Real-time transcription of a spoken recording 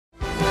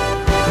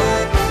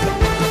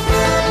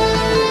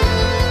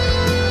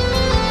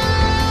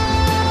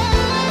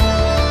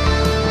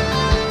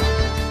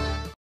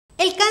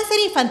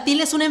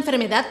infantil es una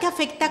enfermedad que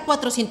afecta a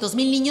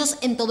 400,000 niños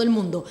en todo el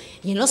mundo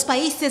y en los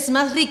países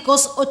más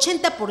ricos,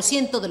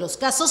 80% de los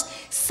casos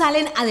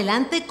salen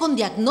adelante con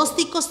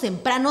diagnósticos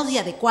tempranos y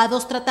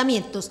adecuados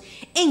tratamientos.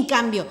 En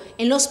cambio,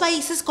 en los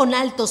países con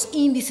altos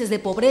índices de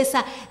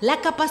pobreza,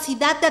 la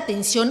capacidad de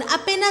atención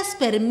apenas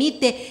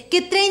permite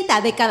que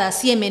 30 de cada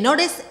 100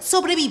 menores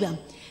sobrevivan.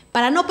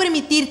 Para no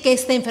permitir que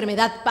esta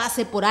enfermedad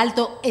pase por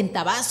alto, en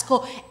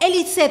Tabasco, el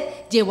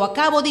ISSET llevó a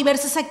cabo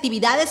diversas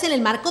actividades en el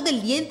marco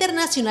del Día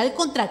Internacional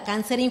contra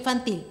Cáncer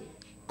Infantil,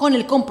 con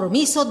el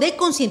compromiso de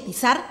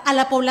concientizar a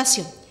la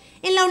población.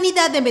 En la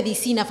unidad de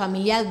medicina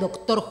familiar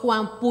Dr.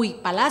 Juan Puy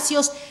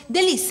Palacios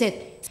del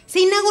ISSET, se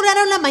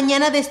inauguraron la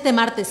mañana de este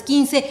martes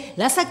 15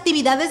 las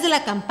actividades de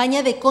la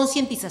campaña de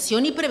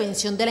concientización y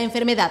prevención de la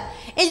enfermedad.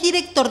 El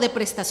director de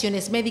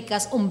Prestaciones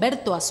Médicas,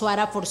 Humberto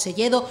Azuara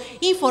Forcelledo,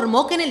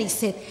 informó que en el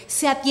ISSET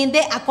se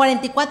atiende a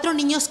 44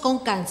 niños con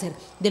cáncer,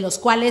 de los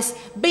cuales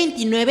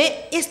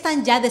 29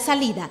 están ya de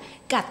salida,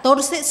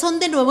 14 son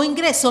de nuevo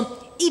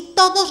ingreso y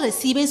todos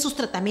reciben sus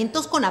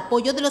tratamientos con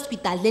apoyo del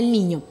Hospital del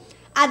Niño.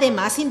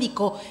 Además,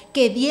 indicó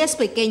que 10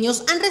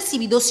 pequeños han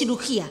recibido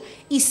cirugía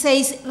y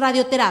 6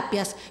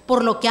 radioterapias,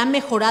 por lo que han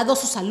mejorado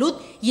su salud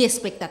y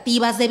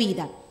expectativas de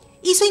vida.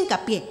 Hizo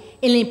hincapié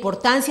en la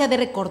importancia de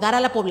recordar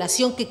a la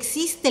población que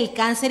existe el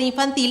cáncer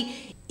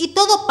infantil y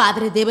todo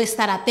padre debe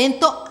estar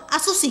atento a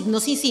sus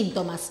signos y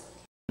síntomas.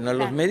 A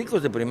los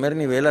médicos de primer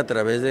nivel, a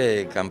través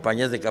de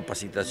campañas de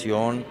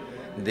capacitación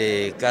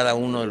de cada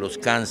uno de los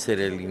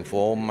cánceres,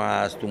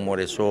 linfomas,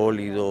 tumores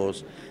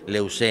sólidos,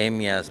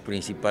 leucemias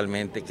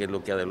principalmente, que es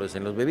lo que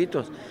adolecen los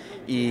bebitos.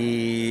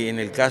 Y en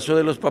el caso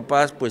de los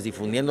papás, pues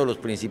difundiendo los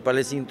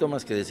principales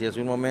síntomas que decía hace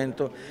un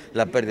momento: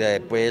 la pérdida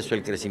de peso,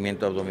 el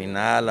crecimiento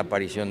abdominal, la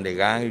aparición de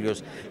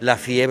ganglios, la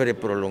fiebre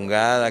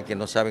prolongada, que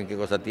no saben qué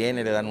cosa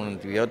tiene, le dan un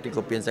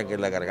antibiótico, piensan que es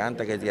la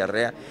garganta, que es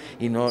diarrea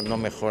y no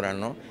mejoran,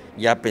 ¿no?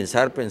 Ya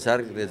pensar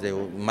desde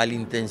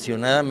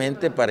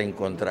malintencionadamente para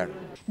encontrar.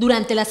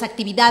 Durante las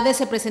actividades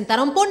se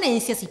presentaron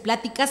ponencias y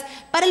pláticas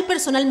para el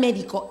personal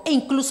médico e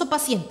incluso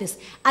pacientes.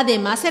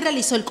 Además, se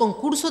realizó el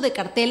concurso de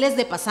carteles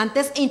de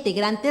pasantes e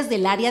integrantes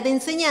del área de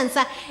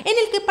enseñanza, en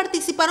el que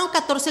participaron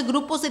 14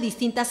 grupos de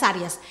distintas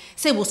áreas.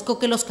 Se buscó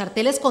que los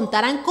carteles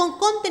contaran con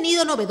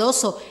contenido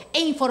novedoso e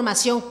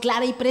información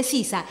clara y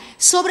precisa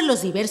sobre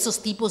los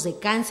diversos tipos de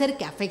cáncer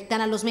que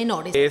afectan a los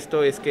menores.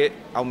 Esto es que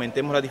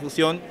aumentemos la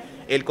difusión,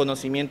 el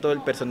conocimiento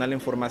del personal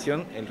en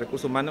formación, el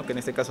recurso humano, que en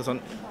este caso son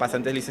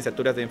pasantes de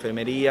licenciaturas de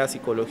enfermería,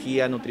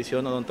 psicología,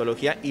 nutrición,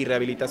 odontología y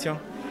rehabilitación.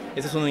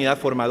 Esa es una unidad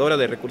formadora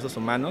de recursos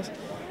humanos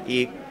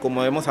y,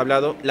 como hemos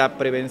hablado, la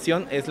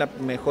prevención es la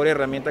mejor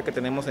herramienta que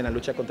tenemos en la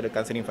lucha contra el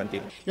cáncer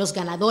infantil. Los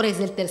ganadores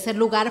del tercer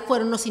lugar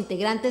fueron los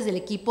integrantes del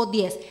equipo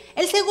 10,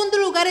 el segundo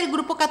lugar el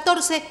grupo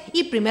 14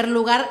 y primer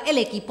lugar el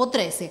equipo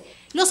 13.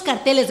 Los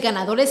carteles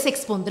ganadores se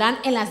expondrán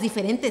en las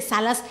diferentes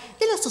salas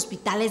de los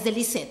hospitales del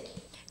ISSET.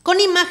 Con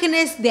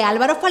imágenes de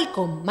Álvaro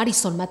Falcón,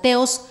 Marisol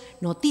Mateos,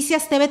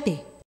 Noticias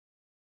TVT.